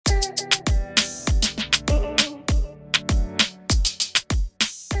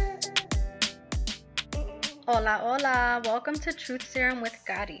Hola, hola! Welcome to Truth Serum with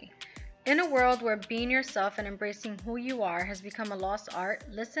Gadi. In a world where being yourself and embracing who you are has become a lost art,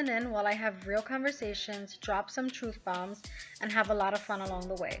 listen in while I have real conversations, drop some truth bombs, and have a lot of fun along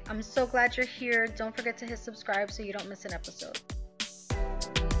the way. I'm so glad you're here. Don't forget to hit subscribe so you don't miss an episode.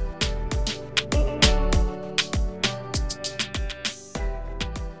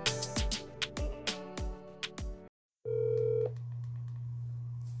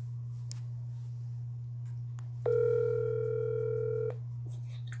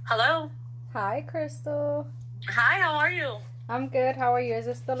 Hello. Hi, Crystal. Hi, how are you? I'm good. How are you? Is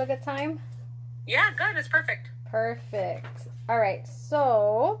this still a good time? Yeah, good. It's perfect. Perfect. All right.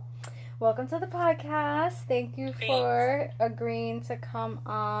 So, welcome to the podcast. Thank you for agreeing to come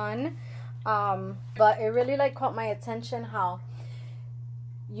on. But it really caught my attention how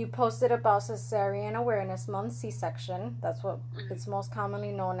you posted about Cesarean Awareness Month, C-section. That's what it's most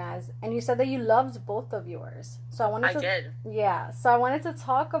commonly known as. And you said that you loved both of yours. So I did. Yeah. So I wanted to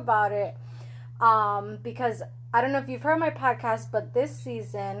talk about it because I don't know if you've heard my podcast, but this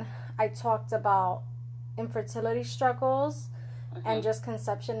season I talked about infertility struggles and just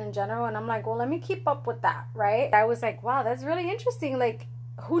conception in general. And I'm like, well, let me keep up with that, right? I was like, wow, that's really interesting. Like,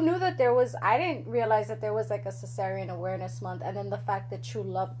 who knew that there was, I didn't realize that there was a Cesarean Awareness Month, and then the fact that you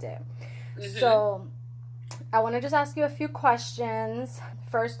loved it. So I want to just ask you a few questions.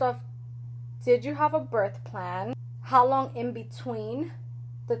 First off, did you have a birth plan? How long in between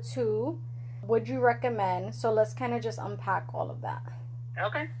the two would you recommend? So let's kind of just unpack all of that.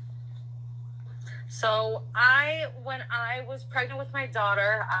 Okay. So when I was pregnant with my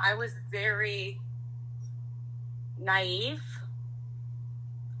daughter, I was very naive,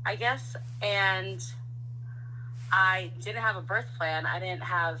 I guess, and I didn't have a birth plan. I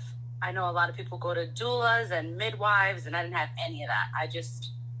know a lot of people go to doulas and midwives, and I didn't have any of that. I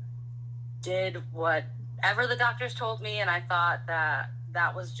just did whatever the doctors told me, and I thought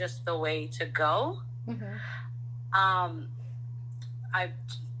that was just the way to go. I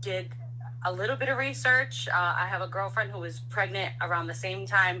did a little bit of research. I have a girlfriend who was pregnant around the same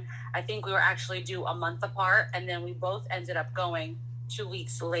time. I think we were actually due a month apart, and then we both ended up going 2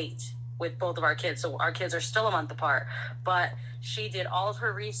 weeks late with both of our kids. So our kids are still a month apart. But she did all of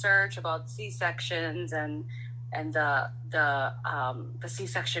her research about C-sections and the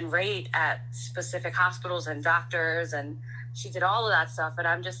C-section rate at specific hospitals and doctors, and she did all of that stuff. And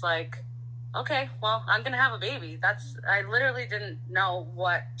I'm just like, okay, well, I'm going to have a baby. I literally didn't know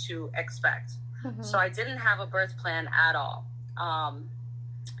what to expect. So I didn't have a birth plan at all.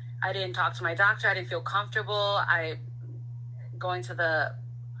 I didn't talk to my doctor. I didn't feel comfortable. Going to the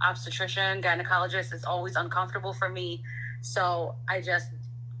obstetrician, gynecologist is always uncomfortable for me. So I just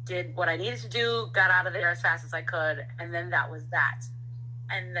did what I needed to do, got out of there as fast as I could. And then that was that.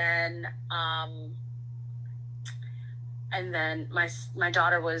 And then my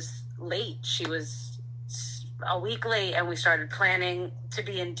daughter was late. She was a week late, and we started planning to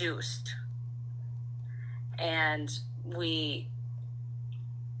be induced. And we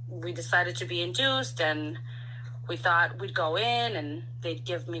decided to be induced, and we thought we'd go in and they'd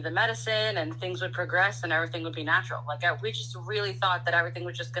give me the medicine and things would progress and everything would be natural. We just really thought that everything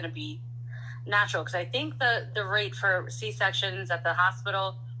was just going to be natural. Because I think the rate for C-sections at the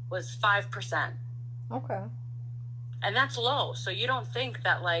hospital was 5%. Okay. And that's low. So you don't think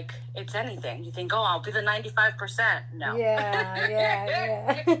that it's anything. You think, oh, I'll be the 95%. No.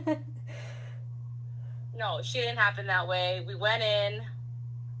 Yeah. No, she didn't happen that way. We went in,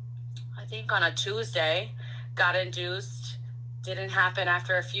 I think on a Tuesday, got induced. Didn't happen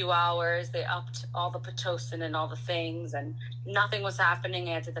after a few hours. They upped all the Pitocin and all the things, and nothing was happening.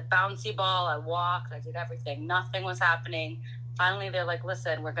 I did the bouncy ball. I walked. I did everything. Nothing was happening. Finally, they're like,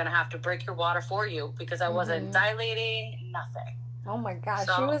 listen, we're going to have to break your water for you because I wasn't dilating, nothing. Oh my gosh.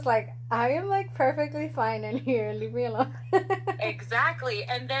 So, she was like, I am perfectly fine in here. Leave me alone. Exactly.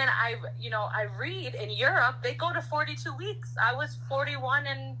 And then I read in Europe, they go to 42 weeks. I was 41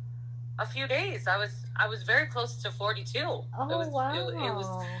 in a few days. I was very close to 42. Oh, wow. It was,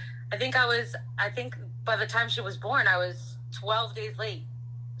 I think by the time she was born, I was 12 days late.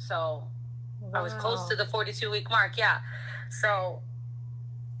 So wow. I was close to the 42-week mark. Yeah. So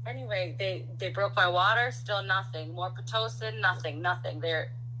anyway, they broke my water, still nothing. More Pitocin, nothing.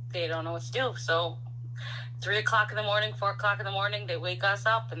 They don't know what to do. So 3 o'clock in the morning, 4 o'clock in the morning, they wake us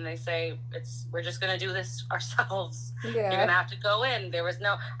up and they say, we're just going to do this ourselves. Yeah. You're going to have to go in. There was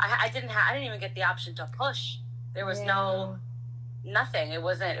no, I didn't even get the option to push. There was nothing. It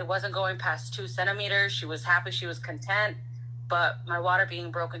wasn't going past 2 centimeters. She was happy. She was content. But my water being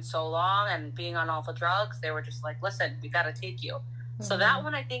broken so long and being on all the drugs, they were just like, listen, we got to take you. So that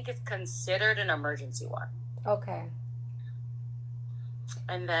one I think is considered an emergency one. Okay.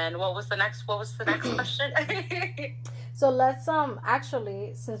 And then what was the next question? So let's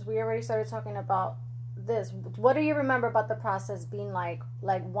actually, since we already started talking about this, what do you remember about the process being like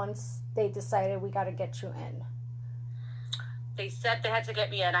once they decided we got to get you in? They said they had to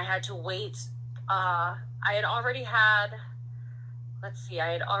get me in. I had to wait. I had already had,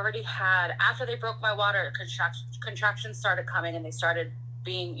 after they broke my water, contractions started coming and they started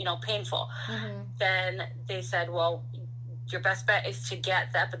being, painful. Mm-hmm. Then they said, well, your best bet is to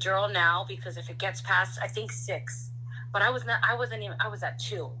get the epidural now, because if it gets past, I think 6, but I was at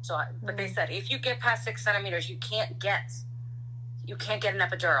 2. So, but they said, if you get past 6 centimeters, you can't get an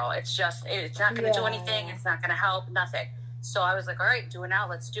epidural. It's not going to do anything. It's not going to help, nothing. So I was like, all right, do it now.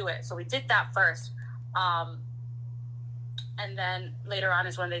 Let's do it. So we did that first. And then later on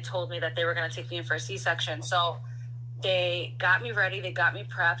is when they told me that they were going to take me in for a C-section. So they got me ready. They got me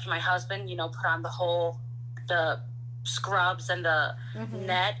prepped. My husband, put on the scrubs and the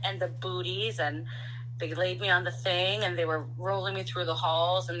net and the booties, and they laid me on the thing, and they were rolling me through the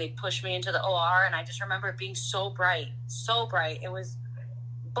halls, and they pushed me into the OR. And I just remember it being so bright. It was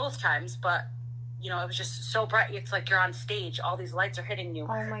both times, but it was just so bright. It's like you're on stage. All these lights are hitting you. Oh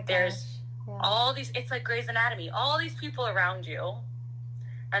my gosh. There's all these, it's like Grey's Anatomy, all these people around you,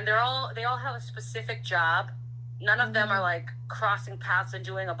 and they all have a specific job. None of them are like crossing paths and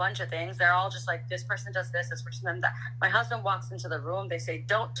doing a bunch of things. They're all just like, this person does this person does that. My husband walks into the room. They say,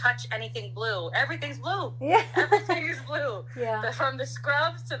 don't touch anything blue. Everything's blue. Yeah. Everything is blue. Yeah. From the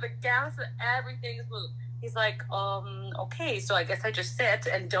scrubs to the gas, everything is blue. He's like, okay, so I guess I just sit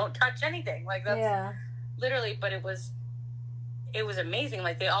and don't touch anything. Like, that's literally, but it was amazing.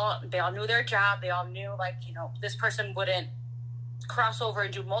 Like, they all knew their job. They all knew, like, this person wouldn't cross over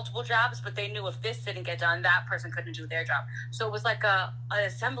and do multiple jobs, but they knew if this didn't get done, that person couldn't do their job. So it was like an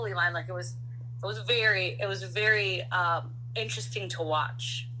assembly line. Like, it was very interesting to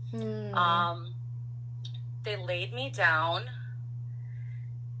watch. They laid me down,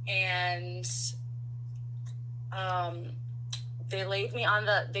 and they laid me on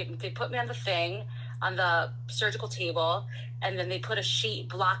they put me on the thing, on the surgical table, and then they put a sheet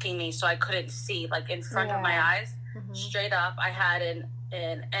blocking me so I couldn't see, like, in front of my eyes. Straight up. I had an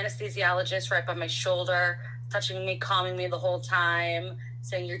anesthesiologist right by my shoulder, touching me, calming me the whole time,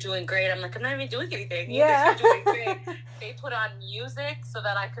 saying, you're doing great. I'm like, I'm not even doing anything. You're doing great. They put on music so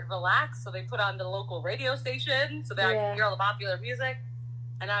that I could relax. So they put on the local radio station so that I could hear all the popular music.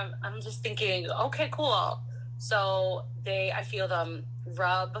 And I'm just thinking, okay, cool. So I feel them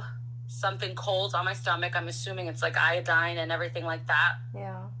rub something cold on my stomach. I'm assuming it's like iodine and everything like that.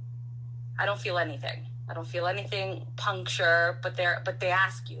 Yeah. I don't feel anything. Puncture, but they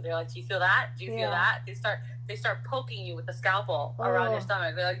ask you. They're like, do you feel that? Do you feel that? They start poking you with the scalpel around your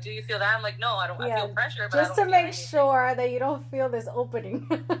stomach. They're like, do you feel that? I'm like, no, I don't. I feel pressure, but just I don't to make sure that you don't feel this opening.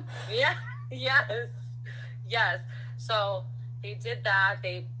 Yes. So they did that.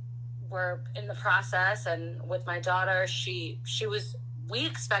 They were in the process, and with my daughter, we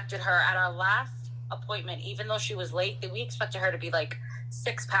expected her at our last appointment, even though she was late, we expected her to be like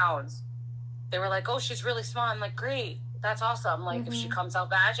 6 pounds. They were like, oh, she's really small. I'm like, great. That's awesome. Like, if she comes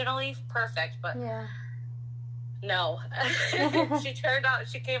out vaginally, perfect. But no. She came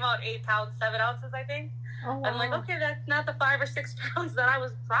out 8 pounds, 7 ounces, I think. Oh, wow. I'm like, okay, that's not the 5 or 6 pounds that I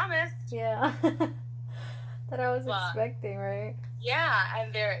was promised. Yeah. That I was expecting, right? Yeah,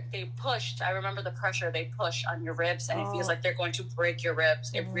 and they pushed. I remember the pressure they push on your ribs, and it feels like they're going to break your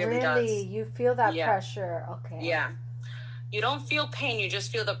ribs. It really does. Really? You feel that pressure? Okay. Yeah. You don't feel pain, you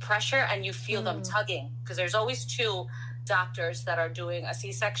just feel the pressure, and you feel them tugging. Because there's always 2 doctors that are doing a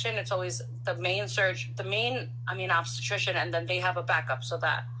C-section. It's always the main obstetrician, and then they have a backup so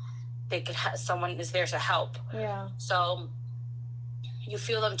that they could someone is there to help. Yeah. So you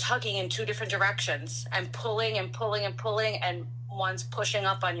feel them tugging in 2 different directions, and pulling and pulling and pulling, and one's pushing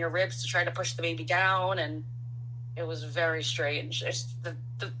up on your ribs to try to push the baby down, and it was very strange. It's the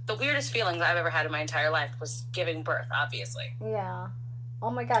weirdest feeling that I've ever had in my entire life was giving birth, obviously. Yeah. Oh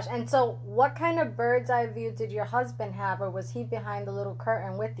my gosh. And so what kind of bird's eye view did your husband have, or was he behind the little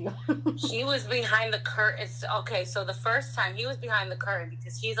curtain with you? He was behind the curtain. Okay, so the first time he was behind the curtain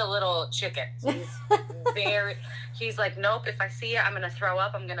because he's a little chicken. He's like, nope, if I see it, I'm going to throw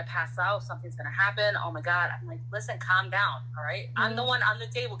up. I'm going to pass out. Something's going to happen. Oh my God. I'm like, listen, calm down. All right. I'm the one on the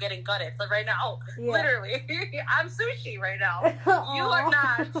table getting gutted. Like right now, literally, I'm sushi right now. You are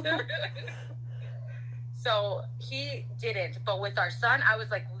not. So he didn't. But with our son, I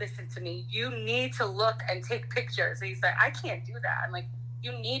was like, listen to me. You need to look and take pictures. And he's like, I can't do that. I'm like,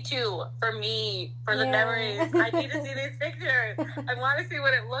 you need to, for me, for the memories. I need to see these pictures. I want to see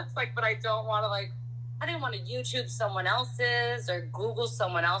what it looks like, but I don't want to, like, I didn't want to YouTube someone else's or Google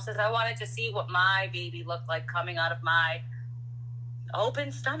someone else's. I wanted to see what my baby looked like coming out of my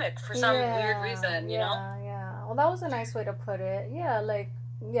open stomach for some weird reason, you know? Yeah. Well, that was a nice way to put it. Yeah, like,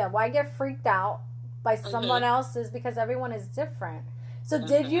 yeah, why get freaked out by someone else's, because everyone is different. So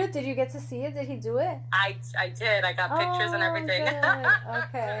did you get to see it? Did he do it? I did. I got pictures and everything.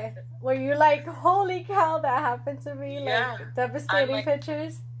 Okay. Were you like, holy cow, that happened to me? Yeah. Like, devastating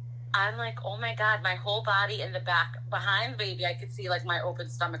pictures? I'm like, oh my God, my whole body in the back, behind the baby, I could see like my open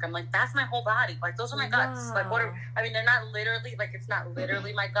stomach. I'm like, that's my whole body. Like, those are my guts. Like, what are, I mean, they're not literally, like, it's not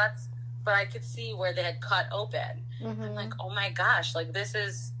literally my guts, but I could see where they had cut open. I'm like, oh my gosh, like, this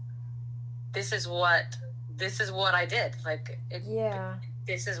is what I did. Like,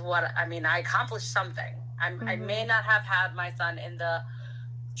 this is what, I mean, I accomplished something. I may not have had my son in the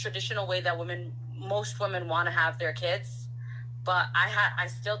traditional way that most women want to have their kids, but I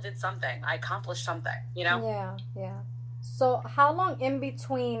still did something. I accomplished something, you know? Yeah. So how long in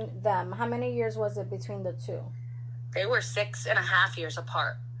between them? How many years was it between the two? They were 6.5 years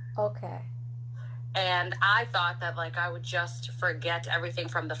apart. Okay. And I thought that, like, I would just forget everything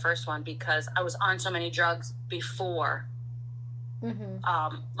from the first one because I was on so many drugs before.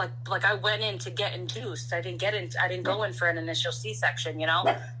 Like I went in to get induced. I didn't go in for an initial C-section, you know?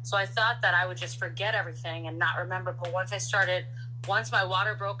 So I thought that I would just forget everything and not remember. But once my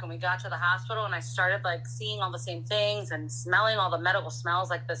water broke and we got to the hospital and I started like seeing all the same things and smelling all the medical smells,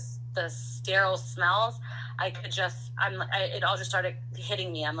 like the sterile smells, it all just started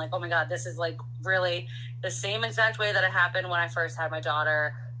hitting me. I'm like, oh my God, this is like really the same exact way that it happened when I first had my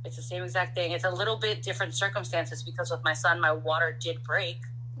daughter. It's the same exact thing. It's a little bit different circumstances because with my son, my water did break.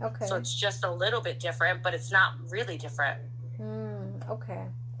 Okay. So it's just a little bit different, but it's not really different. Okay.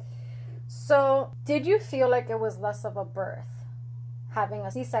 So did you feel like it was less of a birth, having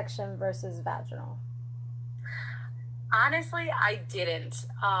a C-section versus vaginal? Honestly, I didn't.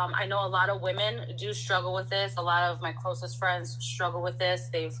 I know a lot of women do struggle with this. A lot of my closest friends struggle with this.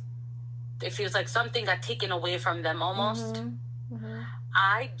 It feels like something got taken away from them almost.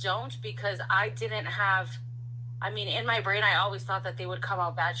 I don't, because I didn't have, I mean, in my brain, I always thought that they would come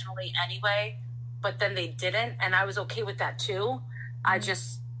out vaginally anyway, but then they didn't. And I was okay with that too. I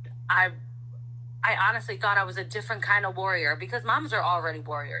honestly thought I was a different kind of warrior because moms are already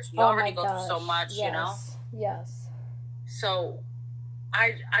warriors. You already go through so much, you know? Yes. So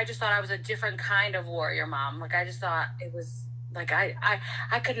I just thought I was a different kind of warrior mom. Like, I just thought it was like,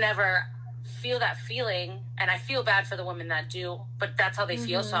 I could never feel that feeling, and I feel bad for the women that do, but that's how they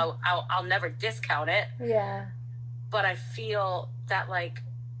feel, so I'll never discount it. Yeah. But I feel that, like,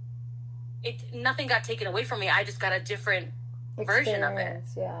 nothing got taken away from me. I just got a different version of it.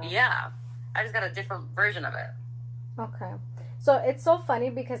 Yeah. I just got a different version of it. Okay. So it's so funny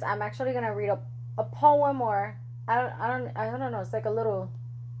because I'm actually gonna read a poem, or I don't know, it's like a little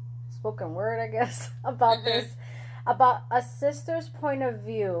spoken word, I guess, about this, about a sister's point of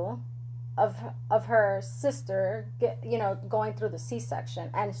view of her sister, going through the C-section,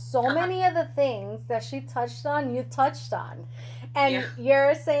 and so many of the things that she touched on, you touched on, and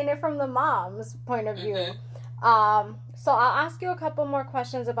you're saying it from the mom's point of view. So I'll ask you a couple more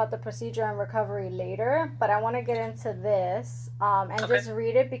questions about the procedure and recovery later, but I want to get into this and just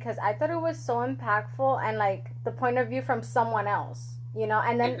read it because I thought it was so impactful, and like the point of view from someone else,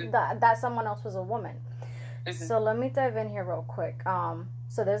 and then that someone else was a woman. So let me dive in here real quick.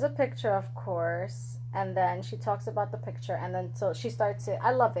 So there's a picture, of course, and then she talks about the picture, and then so she starts it.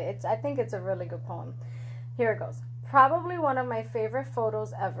 I love it. I think it's a really good poem. Here it goes. Probably one of my favorite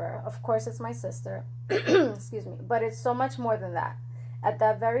photos ever. Of course, it's my sister. Excuse me. But it's so much more than that. At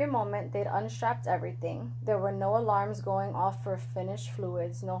that very moment, they'd unstrapped everything. There were no alarms going off for finished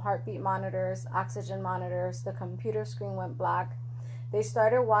fluids, no heartbeat monitors, oxygen monitors. The computer screen went black. They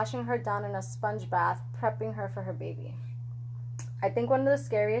started washing her down in a sponge bath, prepping her for her baby. I think one of the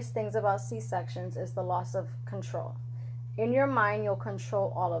scariest things about C-sections is the loss of control. In your mind, you'll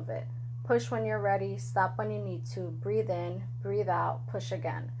control all of it. Push when you're ready, stop when you need to, breathe in, breathe out, push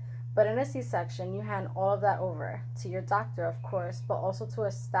again. But in a C-section, you hand all of that over to your doctor, of course, but also to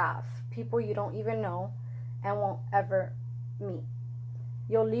a staff, people you don't even know and won't ever meet.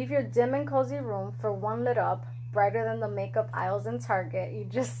 You'll leave your dim and cozy room for one lit up, brighter than the makeup aisles in Target. You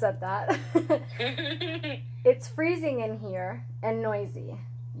just said that. It's freezing in here and noisy.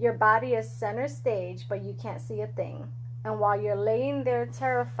 Your body is center stage, but you can't see a thing. And while you're laying there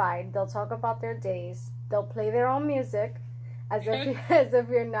terrified, they'll talk about their days. They'll play their own music as if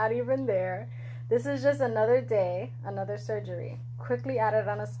you're not even there. This is just another day, another surgery, quickly added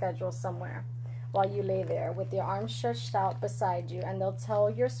on a schedule somewhere. while you lay there with your arms stretched out beside you, and they'll tell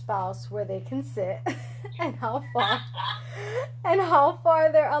your spouse where they can sit and how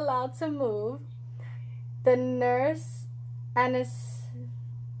far they're allowed to move. The nurse anesthetist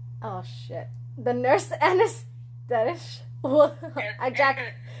will I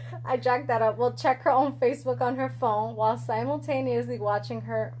jacked that up. Will check her own Facebook on her phone while simultaneously watching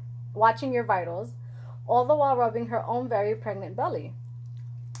your vitals, all the while rubbing her own very pregnant belly.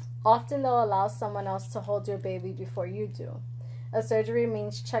 Often they'll allow someone else to hold your baby before you do. A surgery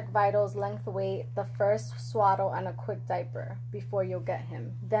means check vitals, length, weight, the first swaddle, and a quick diaper before you'll get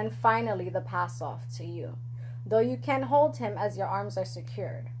him. Then finally the pass off to you, though you can't hold him as your arms are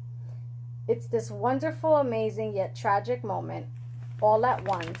secured. It's this wonderful, amazing, yet tragic moment all at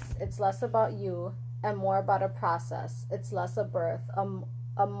once. It's less about you and more about a process. It's less a birth,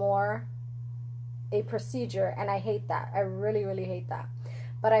 more a procedure, and I hate that. I really, really hate that.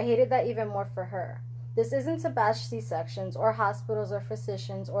 But I hated that even more for her. This isn't to bash C-sections or hospitals or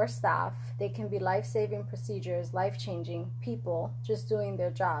physicians or staff. They can be life-saving procedures, life-changing people just doing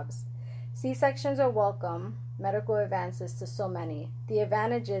their jobs. C-sections are welcome medical advances to so many. The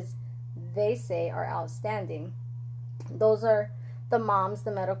advantages, they say, are outstanding. Those are the moms,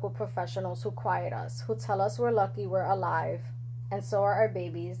 the medical professionals who quiet us, who tell us we're lucky we're alive, and so are our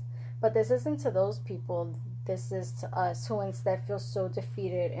babies. But this isn't to those people. This is to us who instead feel so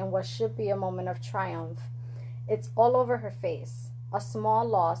defeated in what should be a moment of triumph. It's all over her face. A small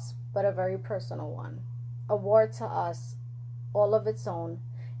loss, but a very personal one. A war to us, all of its own.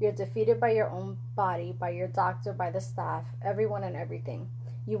 You're defeated by your own body, by your doctor, by the staff, everyone and everything.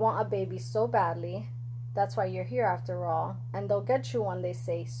 You want a baby so badly. That's why you're here after all. And they'll get you one, they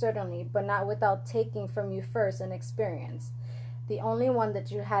say, certainly, but not without taking from you first an experience. The only one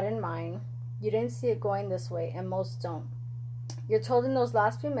that you had in mind. You didn't see it going this way, and most don't. You're told in those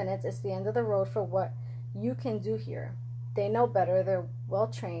last few minutes it's the end of the road for what you can do here. They know better, they're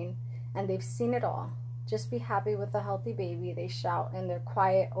well-trained, and they've seen it all. Just be happy with a healthy baby, they shout in their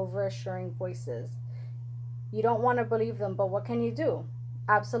quiet, over-assuring voices. You don't want to believe them, but what can you do?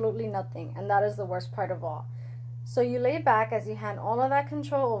 Absolutely nothing, and that is the worst part of all. So you lay back as you hand all of that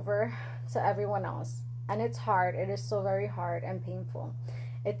control over to everyone else. And it's hard, it is so very hard and painful.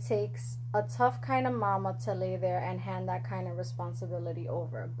 It takes a tough kind of mama to lay there and hand that kind of responsibility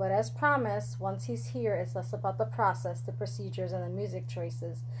over. But as promised, once he's here, it's less about the process, the procedures, and the music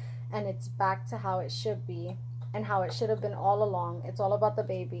choices. And it's back to how it should be and how it should have been all along. It's all about the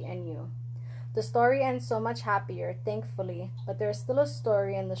baby and you. The story ends so much happier, thankfully, but there's still a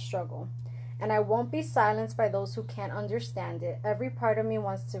story in the struggle. And I won't be silenced by those who can't understand it. Every part of me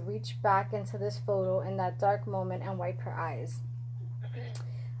wants to reach back into this photo in that dark moment and wipe her eyes.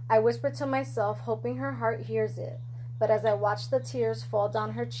 I whisper to myself, hoping her heart hears it. But as I watch the tears fall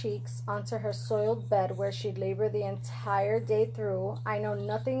down her cheeks onto her soiled bed where she'd labor the entire day through, I know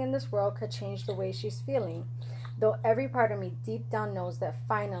nothing in this world could change the way she's feeling. Though every part of me deep down knows that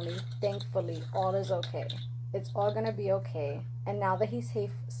finally, thankfully, all is okay. It's all gonna be okay. And now that he's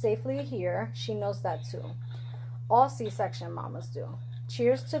safely here, she knows that too. All C-section mamas do.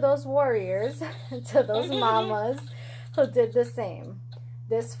 Cheers to those warriors, to those mamas who did the same.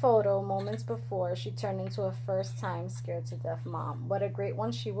 This photo, moments before, she turned into a first-time scared-to-death mom. What a great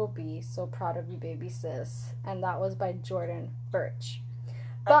one she will be. So proud of you, baby sis. And that was by Jordan Birch.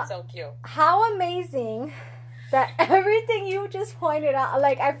 That's so cute. How amazing that everything you just pointed out,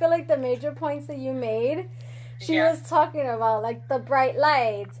 like, I feel like the major points that you made, she was talking about, like, the bright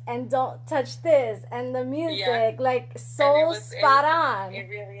lights and don't touch this and the music, like, so spot on. It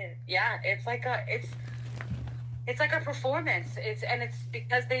really is. Yeah, it's like a performance. It's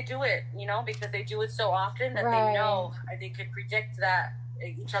because they do it, because they do it so often that they know they could predict that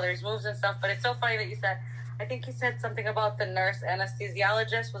each other's moves and stuff. But it's so funny that you said, I think you said something about the nurse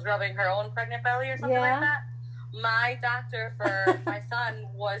anesthesiologist was rubbing her own pregnant belly or something like that. My doctor for my son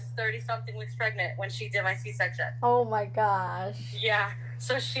was 30-something weeks pregnant when she did my C-section. Oh my gosh. Yeah.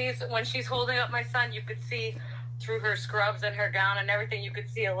 So when she's holding up my son, you could see through her scrubs and her gown and everything, you could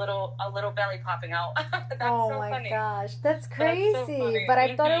see a little belly popping out. That's so funny. Gosh, that's crazy. That's so but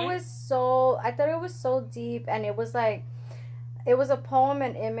I thought it was so deep, and it was like, it was a poem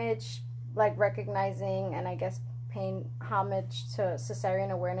and image, like recognizing and I guess paying homage to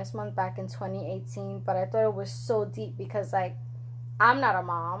Cesarean Awareness Month back in 2018. But I thought it was so deep because, like, I'm not a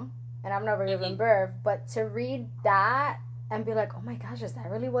mom and I've never given birth, but to read that and be like, oh my gosh, is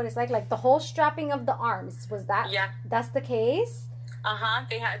that really what it's like? Like the whole strapping of the arms, was that? Yeah. That's the case?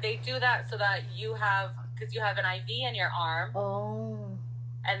 They do that so that because you have an IV in your arm. Oh.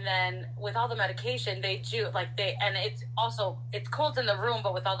 And then with all the medication, they do and it's cold in the room,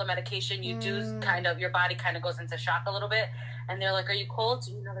 but with all the medication, you do kind of, your body kind of goes into shock a little bit. And they're like, "Are you cold?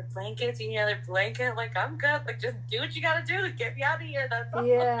 Do you need another blanket? Do you need another blanket?" Like, "I'm good. Like, just do what you gotta do to get me out of here." That's all.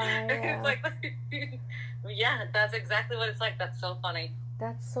 Yeah. It's like, yeah, that's exactly what it's like. That's so funny.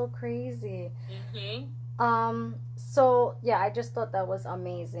 That's so crazy. Mm-hmm. So yeah, I just thought that was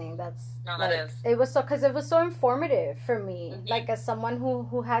amazing. That's that is. It was because it was so informative for me. Mm-hmm. Like, as someone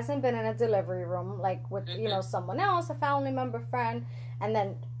who hasn't been in a delivery room, like with someone else, a family member, friend, and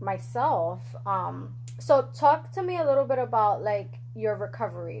then myself. So talk to me a little bit about like your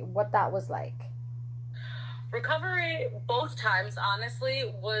recovery, what that was like. Recovery both times, honestly,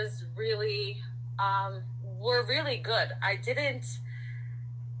 was really were really good. I didn't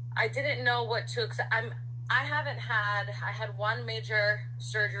know what to expect. I had one major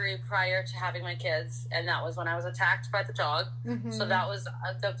surgery prior to having my kids, and that was when I was attacked by the dog. Mm-hmm. So that was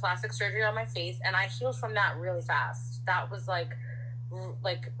the plastic surgery on my face, and I healed from that really fast. That was like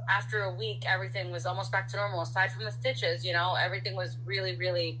after a week, everything was almost back to normal, aside from the stitches. Everything was really,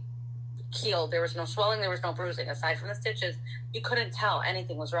 really healed. There was no swelling, there was no bruising. Aside from the stitches, you couldn't tell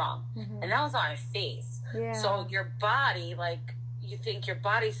anything was wrong. Mm-hmm. And that was on my face. Yeah. So your body, like, you think your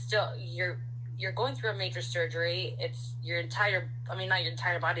body's still, you're going through a major surgery. It's not your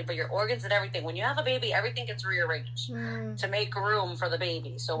entire body, but your organs and everything. When you have a baby, everything gets rearranged to make room for the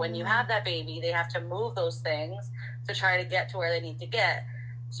baby. So when you have that baby, they have to move those things to try to get to where they need to get.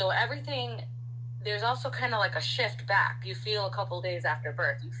 So everything, there's also kind of like a shift back. You feel a couple days after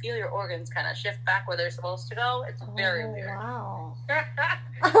birth, you feel your organs kind of shift back where they're supposed to go. It's very weird. Wow.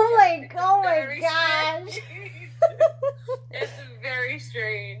 I'm like, oh my gosh. It's very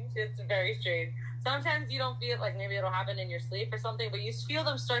strange. It's very strange. Sometimes you don't feel like maybe it'll happen in your sleep or something, but you feel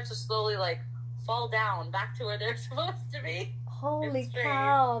them start to slowly like fall down back to where they're supposed to be. Holy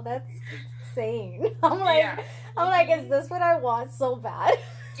cow, that's insane. I'm like, is this what I want so bad?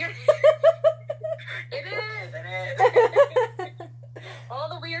 It is. All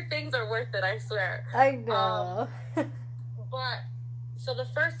the weird things are worth it, I swear. I know. But so the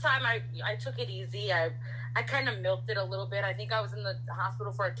first time I took it easy. I kind of milked it a little bit. I think I was in the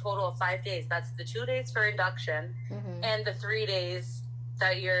hospital for a total of 5 days. That's the 2 days for induction and the 3 days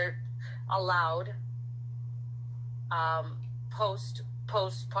that you're allowed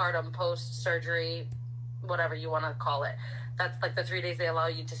postpartum, post-surgery, whatever you want to call it. That's like the 3 days they allow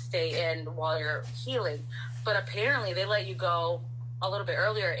you to stay in while you're healing. But apparently they let you go a little bit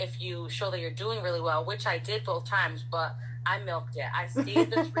earlier if you show that you're doing really well, which I did both times, but I milked it. I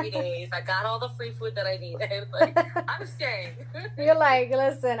stayed the 3 days. I got all the free food that I needed. Like, I'm staying. You're like,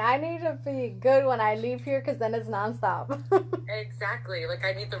 listen, I need to be good when I leave here because then it's nonstop. Exactly. Like,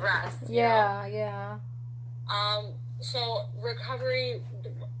 I need the rest. Yeah. So recovery,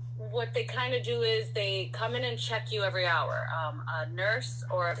 what they kind of do is they come in and check you every hour. A nurse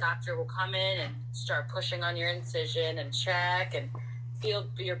or a doctor will come in and start pushing on your incision and check and feel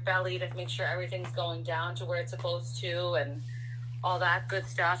your belly to make sure everything's going down to where it's supposed to and all that good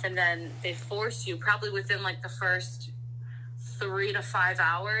stuff. And then they force you, probably within like the first 3 to 5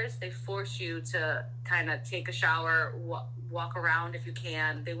 hours, they force you to kind of take a shower, walk around if you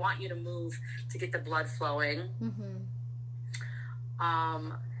can. They want you to move to get the blood flowing.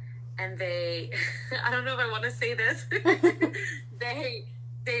 And they, I don't know if I want to say this. they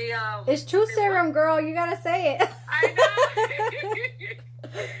it's true serum, girl. You gotta say it. I know.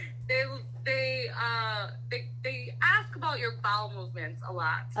 They ask about your bowel movements a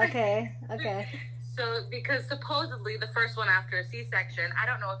lot. Okay. So, because supposedly the first one after a C-section, I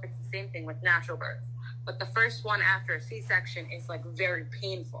don't know if it's the same thing with natural birth, but the first one after a C-section is like very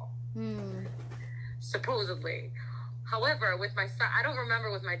painful. Supposedly. However, with my son, I don't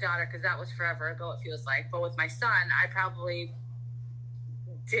remember with my daughter because that was forever ago, it feels like. But with my son, I probably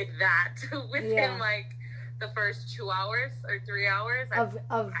did that within like the first 2 hours or 3 hours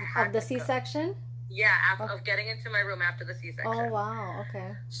of the C-section. Yeah, of getting into my room after the C-section. Oh wow,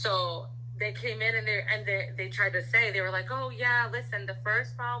 okay. So they came in and they tried to say, they were like, "Oh yeah, listen, the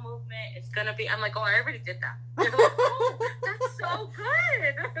first bowel movement is gonna be." I'm like, "Oh, I already did that." They're like, "Oh, that's so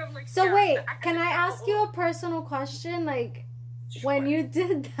good." I'm like, so yeah, wait, can I ask you a personal question? Like, sure. When you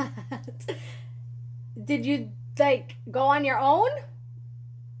did that, did you like go on your own?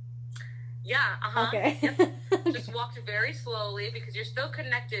 Yeah. Okay. Yep. Just walked very slowly because you're still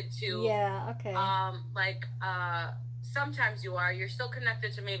connected to. Yeah. Okay. Sometimes you're still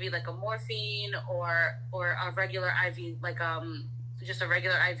connected to maybe like a morphine or a regular IV, like just a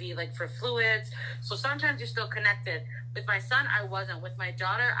regular IV like for fluids. So sometimes you're still connected. With my son, I wasn't. With my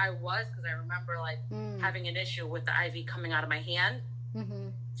daughter, I was, because I remember like having an issue with the IV coming out of my hand. Mm-hmm.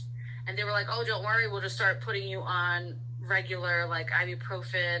 And they were like, oh, don't worry, we'll just start putting you on regular, like,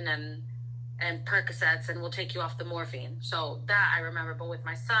 ibuprofen and Percocets, and we'll take you off the morphine. So that I remember. But with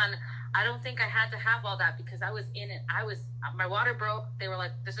my son, I don't think I had to have all that because I was in it. My water broke. They were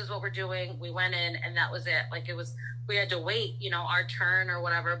like, this is what we're doing. We went in and that was it. Like we had to wait, our turn or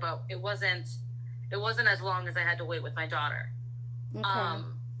whatever, but it wasn't as long as I had to wait with my daughter. Okay.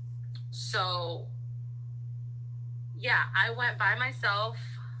 So yeah, I went by myself.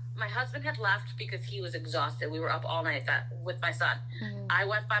 My husband had left because he was exhausted. We were up all night with my son. Mm-hmm. I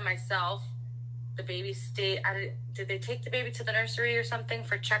went by myself. The baby stayed. Did they take the baby to the nursery or something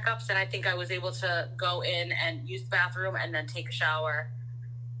for checkups? And I think I was able to go in and use the bathroom and then take a shower.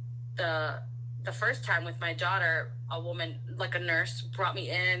 The first time with my daughter, a woman, like a nurse, brought me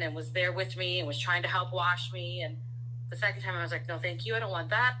in and was there with me and was trying to help wash me. And the second time I was like, no, thank you. I don't want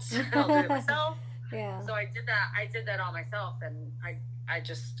that. I'll do it myself. Yeah. So I did that. I did that all myself. And I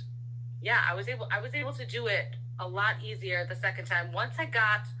just, I was able to do it a lot easier the second time. Once I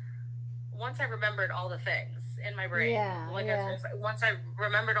remembered all the things in my brain. Yeah. Once I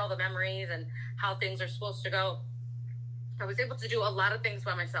remembered all the memories and how things are supposed to go, I was able to do a lot of things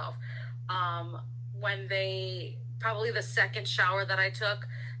by myself. When probably the second shower that I took,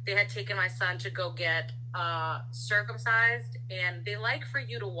 they had taken my son to go get circumcised, and they like for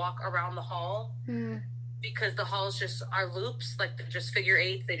you to walk around the hall because the halls just are loops, like they're just figure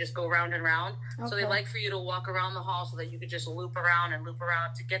eights. They just go round and round. Okay. So they like for you to walk around the hall so that you could just loop around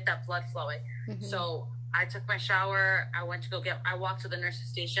to get that blood flowing. Mm-hmm. So I took my shower. I walked to the nurse's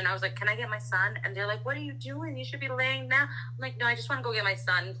station. I was like, can I get my son? And they're like, what are you doing? You should be laying down. I'm like, no, I just want to go get my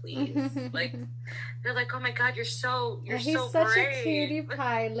son, please. Like, they're like, oh my God, you're so brave. He's such a cutie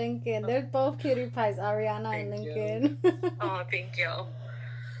pie, Lincoln. They're both cutie pies, Ariana and Lincoln. Oh, thank you.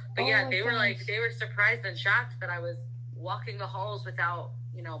 But they were surprised and shocked that I was walking the halls without,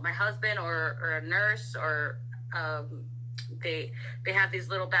 my husband or a nurse or, they have these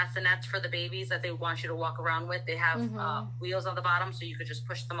little bassinets for the babies that they want you to walk around with. They have wheels on the bottom so you could just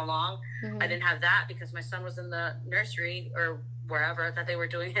push them along. Mm-hmm. I didn't have that because my son was in the nursery or wherever that they were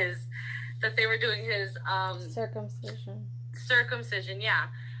doing his circumcision. Yeah.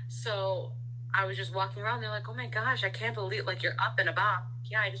 So I was just walking around. They're like, oh my gosh, I can't believe, like, you're up and about.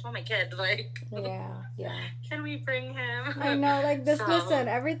 Yeah, I just want my kid. Like, yeah. Can we bring him? I know, like this. Listen,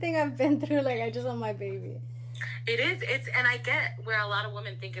 everything I've been through, like, I just want my baby. It is. And I get where a lot of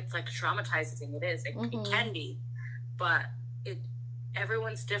women think it's like traumatizing. It is. It can be, but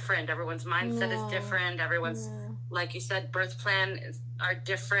everyone's different. Everyone's mindset is different. Everyone's, like you said, birth plans are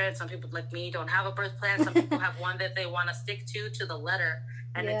different. Some people like me don't have a birth plan. Some people have one that they want to stick to the letter,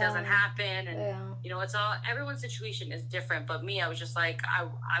 and it doesn't happen. And it's all, everyone's situation is different. But me, I was just like,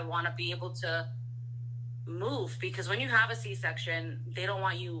 I want to be able to move, because when you have a C-section, they don't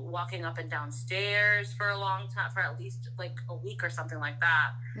want you walking up and down stairs for a long time, for at least like a week or something like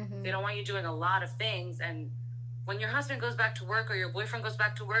that. Mm-hmm. They don't want you doing a lot of things. And when your husband goes back to work, or your boyfriend goes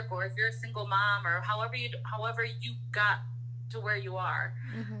back to work, or if you're a single mom, or however you got to where you are,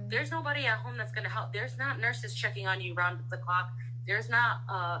 there's nobody at home that's going to help. There's not nurses checking on you round the clock. There's not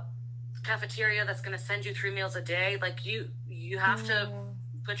a cafeteria that's going to send you 3 meals a day. Like, you have to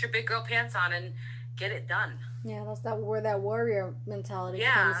put your big girl pants on and get it done. Yeah, that's where that warrior mentality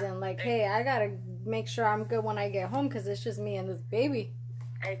comes in. Like, hey, I gotta make sure I'm good when I get home, because it's just me and this baby.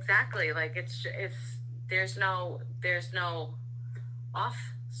 Exactly. Like, it's there's no off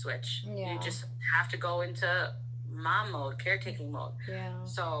switch. Yeah. You just have to go into mom mode, caretaking mode. Yeah.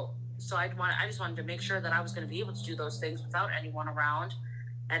 So I just wanted to make sure that I was going to be able to do those things without anyone around.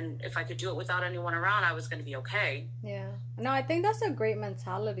 And if I could do it without anyone around, I was going to be okay. Yeah. No, I think that's a great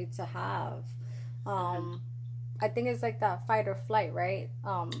mentality to have. I think it's like that fight or flight, right?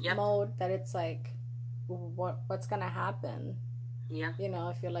 Mode, that it's like, what's gonna happen? Yeah.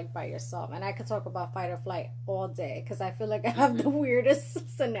 If you're like by yourself. And I could talk about fight or flight all day, because I feel like I have the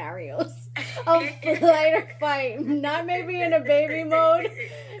weirdest scenarios of flight or fight. Not maybe in a baby mode,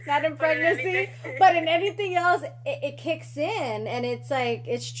 not in pregnancy, but in anything else, it kicks in. And it's like,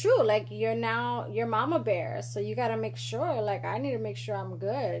 it's true. Like, you're mama bear. So you got to make sure, like, I need to make sure I'm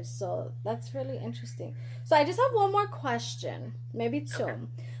good. So that's really interesting. So I just have one more question, maybe two. Okay.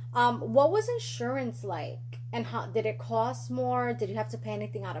 What was insurance like? And how did it cost more? Did you have to pay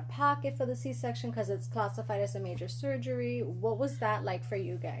anything out of pocket for the C-section because it's classified as a major surgery? What was that like for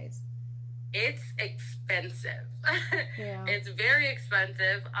you guys? It's expensive. Yeah. It's very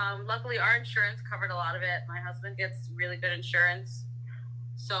expensive. Luckily, our insurance covered a lot of it. My husband gets really good insurance,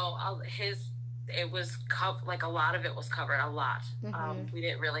 so it was like a lot of it was covered. A lot. We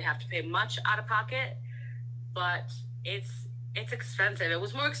didn't really have to pay much out of pocket, but it's expensive. It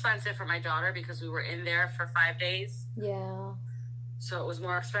was more expensive for my daughter because we were in there for 5 days. Yeah. So it was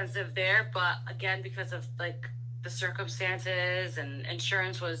more expensive there. But again, because of like the circumstances, and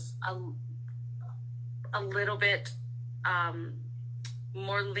insurance was a little bit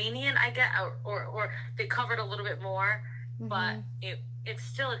more lenient, I guess, or they covered a little bit more. Mm-hmm. But it's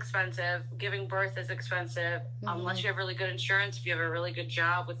still expensive. Giving birth is expensive. Mm-hmm. Unless you have really good insurance. If you have a really good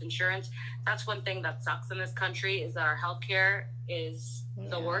job with insurance, that's one thing that sucks in this country, is that our healthcare is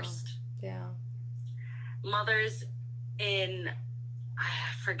the worst. Yeah. Mothers in, I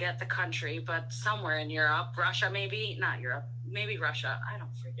forget the country, but somewhere in Europe, Russia maybe, not Europe, maybe Russia. I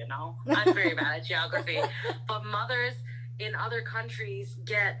don't freaking know. I'm very bad at geography. But mothers in other countries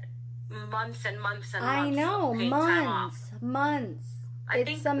get months and months and months. I know, months.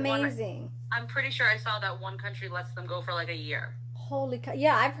 It's amazing. I'm pretty sure I saw that one country lets them go for like a year. Holy cow.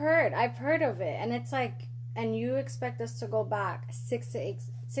 Yeah, I've heard of it. And it's like, and you expect us to go back 6 to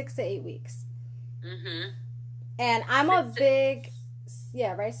 8 weeks. Mm-hmm. And I'm right?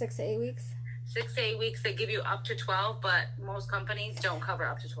 6 to 8 weeks. 6 to 8 weeks. They give you up to 12, but most companies don't cover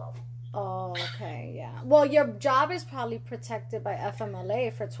up to 12. Oh, okay, yeah. Well, your job is probably protected by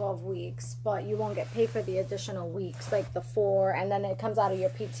FMLA for 12 weeks, but you won't get paid for the additional weeks, like the 4, and then it comes out of your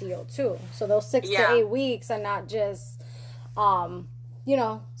PTO too. So those 6 to 8 weeks are not just,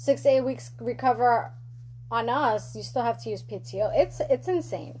 6 to 8 weeks recover on us. You still have to use PTO. It's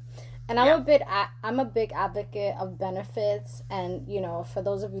insane. And I'm a big advocate of benefits. And, for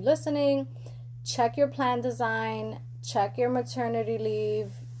those of you listening, check your plan design, check your maternity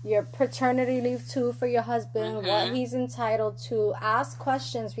leave, your paternity leave too for your husband, mm-hmm. what he's entitled to. Ask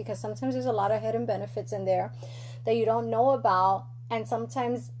questions, because sometimes there's a lot of hidden benefits in there that you don't know about, and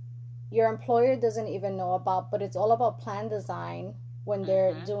sometimes your employer doesn't even know about. But it's all about plan design when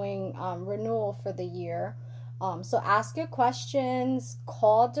they're mm-hmm. doing renewal for the year. So ask your questions,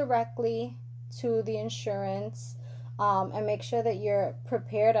 call directly to the insurance, and make sure that you're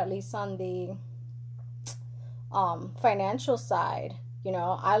prepared, at least on the financial side.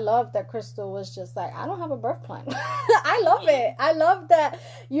 I love that Crystal was just like, I don't have a birth plan. I love it. I love that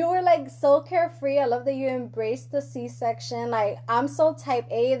you were like so carefree. I love that you embraced the C-section. Like, I'm so type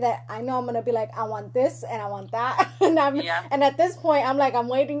A that I know I'm going to be like, I want this and I want that. And at this point, I'm like,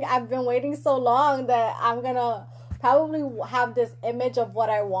 I've been waiting so long that I'm going to probably have this image of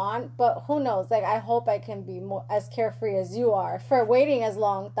what I want. But who knows? Like, I hope I can be more as carefree as you are for waiting as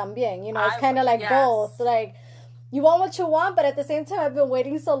long también. It's kind of like both. Like, you want what you want, but at the same time, I've been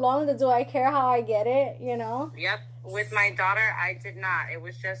waiting so long that do I care how I get it, Yep. With my daughter, I did not. It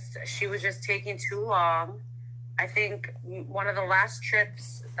was she was just taking too long. I think one of the last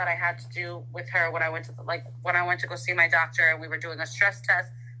trips that I had to do with her when I went to go see my doctor, we were doing a stress test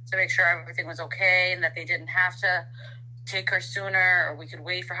to make sure everything was okay and that they didn't have to take her sooner, or we could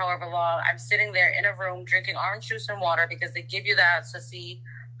wait for however long. I'm sitting there in a room drinking orange juice and water, because they give you that to see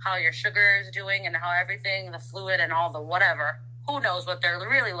how your sugar is doing and how everything, the fluid and all the whatever. Who knows what they're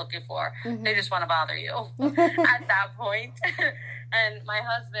really looking for? Mm-hmm. They just want to bother you at that point. And my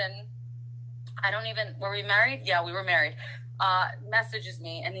husband, were we married? Yeah, we were married. Messages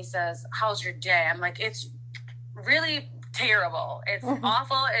me and he says, how's your day? I'm like, it's really terrible. It's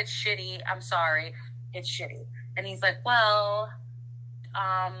awful. It's shitty. I'm sorry. It's shitty. And he's like, well,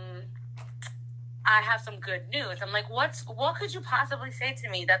 I have some good news. I'm like, what could you possibly say to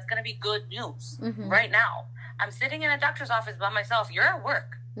me that's going to be good news right now? I'm sitting in a doctor's office by myself. You're at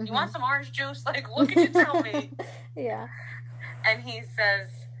work. Mm-hmm. You want some orange juice? Like, what can you tell me? Yeah. And he says,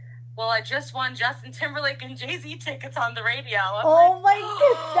 well, I just won Justin Timberlake and Jay-Z tickets on the radio. I'm my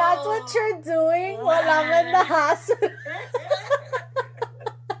God. That's what you're doing while I'm in the hospital.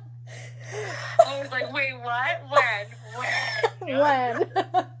 I was like, wait, what? When? When?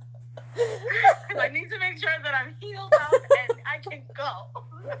 I need to make sure that I'm healed up and I can go.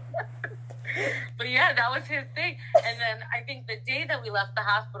 But yeah, that was his thing. And then I think the day that we left the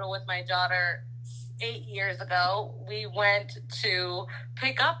hospital with my daughter 8 years ago, we went to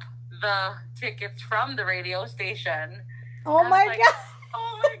pick up the tickets from the radio station. Oh my God.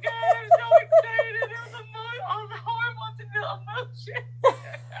 Oh my God, I'm so excited. It was all the hormones and the emotions.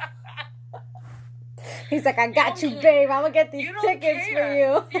 He's like, I got you, babe. I'm going to get these tickets for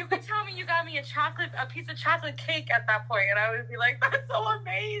you. You could tell me you got me a piece of chocolate cake at that point, and I would be like, that's so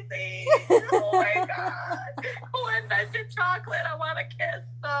amazing. Oh my God. Who invented chocolate? I want to kiss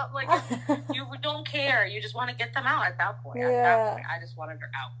them. Like, you don't care. You just want to get them out at that point. Yeah. At that point, I just wanted her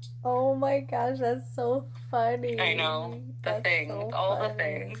out. Oh my gosh, that's so funny. I know. The things. So all funny. The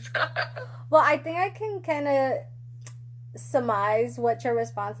things. Well, I think I can kind of surmise what your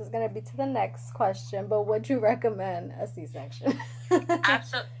response is going to be to the next question, but would you recommend a C-section?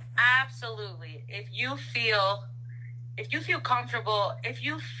 Absolutely. If you feel comfortable, if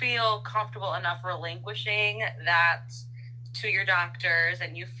you feel comfortable enough relinquishing that to your doctors,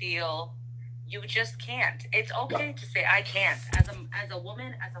 and you feel you just can't, it's okay to say I can't. As a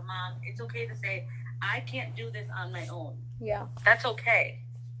woman, as a mom, it's okay to say I can't do this on my own. Yeah, that's okay.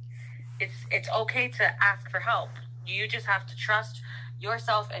 It's okay to ask for help. You just have to trust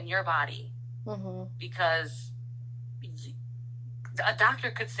yourself and your body, because a doctor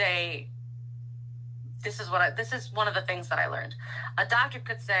could say, this is one of the things that I learned. A doctor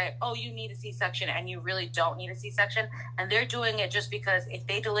could say, oh, you need a C-section, and you really don't need a C-section. And they're doing it just because if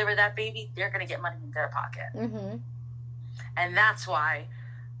they deliver that baby, they're going to get money in their pocket. And that's why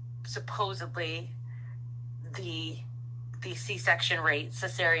supposedly the C-section rate,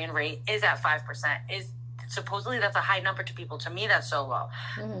 cesarean rate, is at 5%. Supposedly that's a high number to people. To me, that's so low.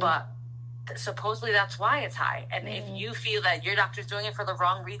 But supposedly that's why it's high. And if you feel that your doctor's doing it for the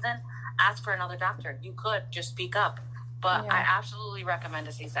wrong reason, ask for another doctor. You could just speak up. But I absolutely recommend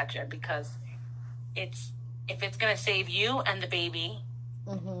a C-section, because if it's going to save you and the baby,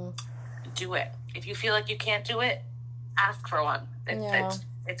 do it. If you feel like you can't do it, ask for one.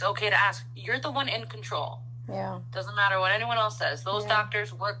 It's okay to ask. You're the one in control. Yeah. Doesn't matter what anyone else says. Those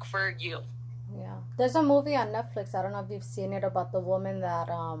doctors work for you. Yeah. There's a movie on Netflix, I don't know if you've seen it, about the woman that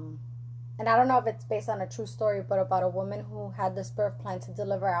and I don't know if it's based on a true story, but about a woman who had this birth plan to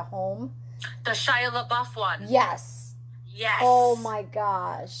deliver at home. The Shia LaBeouf one. Yes. Oh my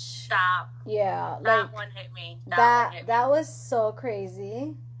gosh. Stop. Yeah. That one hit me. That was so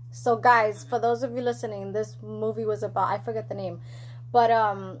crazy. So guys, for those of you listening, this movie was about, I forget the name, but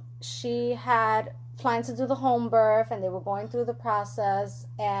she had planned to do the home birth, and they were going through the process,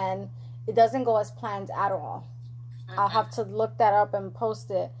 and it doesn't go as planned at all. I'll have to look that up and post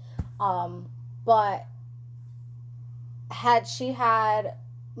it. But had she had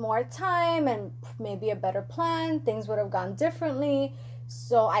more time and maybe a better plan, things would have gone differently.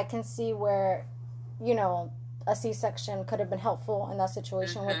 So I can see where, a C-section could have been helpful in that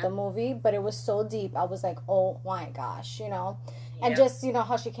situation with the movie. But it was so deep. I was like, oh my gosh, And just,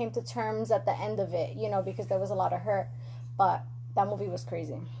 how she came to terms at the end of it, because there was a lot of hurt. But that movie was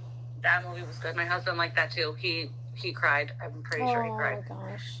crazy. That movie was good. My husband liked that too. He cried. I'm pretty sure he cried. Oh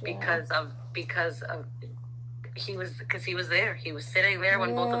my gosh. Because he was there. He was sitting there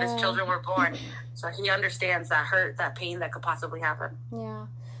when both of his children were born. So he understands that hurt, that pain that could possibly happen. Yeah.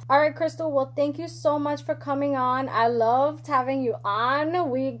 All right, Crystal. Well, thank you so much for coming on. I loved having you on.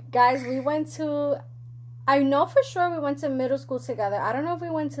 We went to, I know for sure we went to middle school together. I don't know if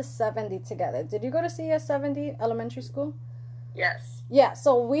we went to 70 together. Did you go to CS 70 elementary school? Yes. Yeah,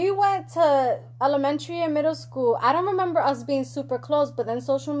 so we went to elementary and middle school. I don't remember us being super close, but then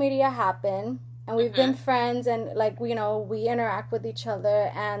social media happened, and we've been friends, and we interact with each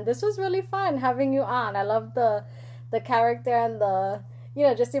other, and this was really fun having you on. I love the character and the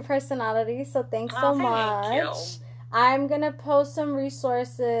just your personality. So thanks so much. Thank you. I'm gonna post some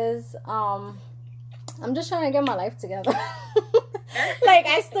resources. I'm just trying to get my life together.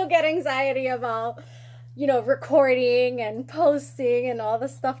 I still get anxiety about recording and posting and all the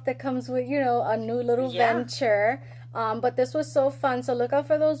stuff that comes with, a new little venture. But this was so fun. So look out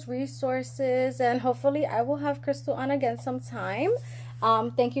for those resources, and hopefully I will have Crystal on again sometime.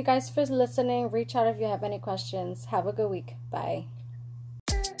 Thank you guys for listening. Reach out if you have any questions. Have a good week. Bye.